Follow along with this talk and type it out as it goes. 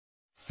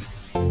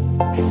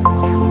In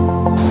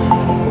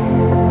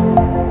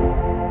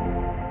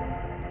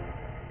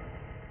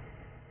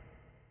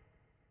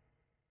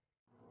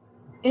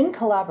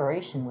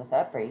collaboration with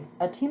EPRI,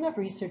 a team of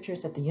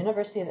researchers at the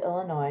University of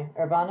Illinois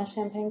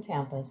Urbana-Champaign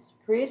campus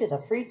created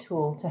a free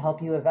tool to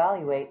help you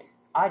evaluate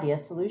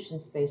IDS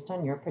solutions based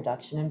on your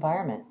production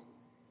environment.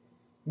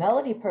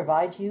 Melody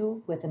provides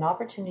you with an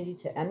opportunity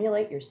to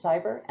emulate your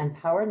cyber and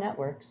power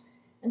networks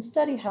and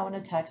study how an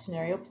attack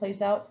scenario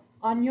plays out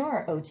on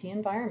your OT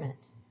environment.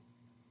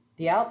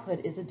 The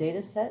output is a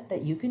data set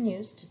that you can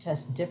use to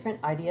test different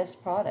IDS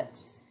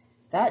products.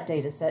 That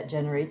data set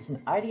generates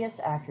an IDS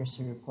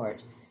accuracy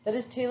report that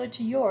is tailored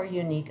to your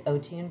unique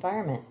OT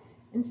environment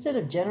instead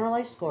of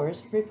generalized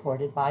scores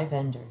reported by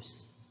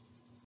vendors.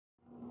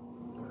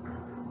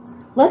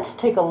 Let's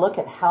take a look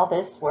at how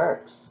this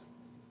works.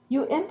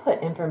 You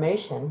input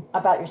information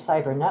about your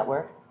cyber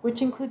network,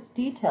 which includes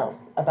details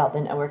about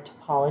the network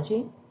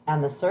topology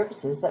and the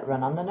services that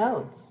run on the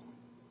nodes.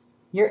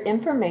 Your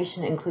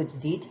information includes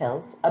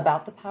details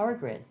about the power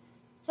grid,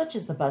 such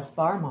as the bus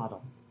bar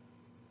model.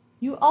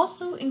 You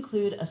also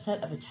include a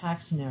set of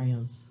attack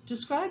scenarios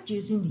described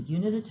using the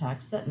unit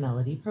attacks that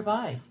Melody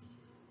provides.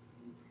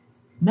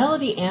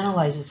 Melody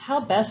analyzes how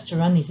best to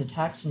run these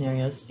attack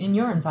scenarios in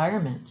your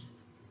environment.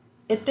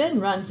 It then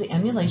runs the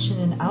emulation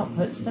and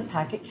outputs the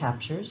packet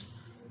captures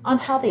on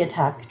how the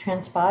attack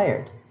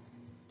transpired.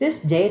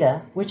 This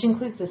data, which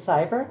includes the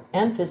cyber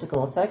and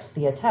physical effects of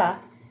the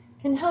attack,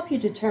 can help you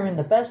determine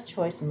the best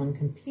choice among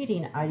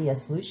competing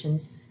IDS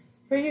solutions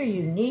for your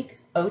unique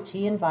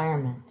OT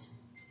environment.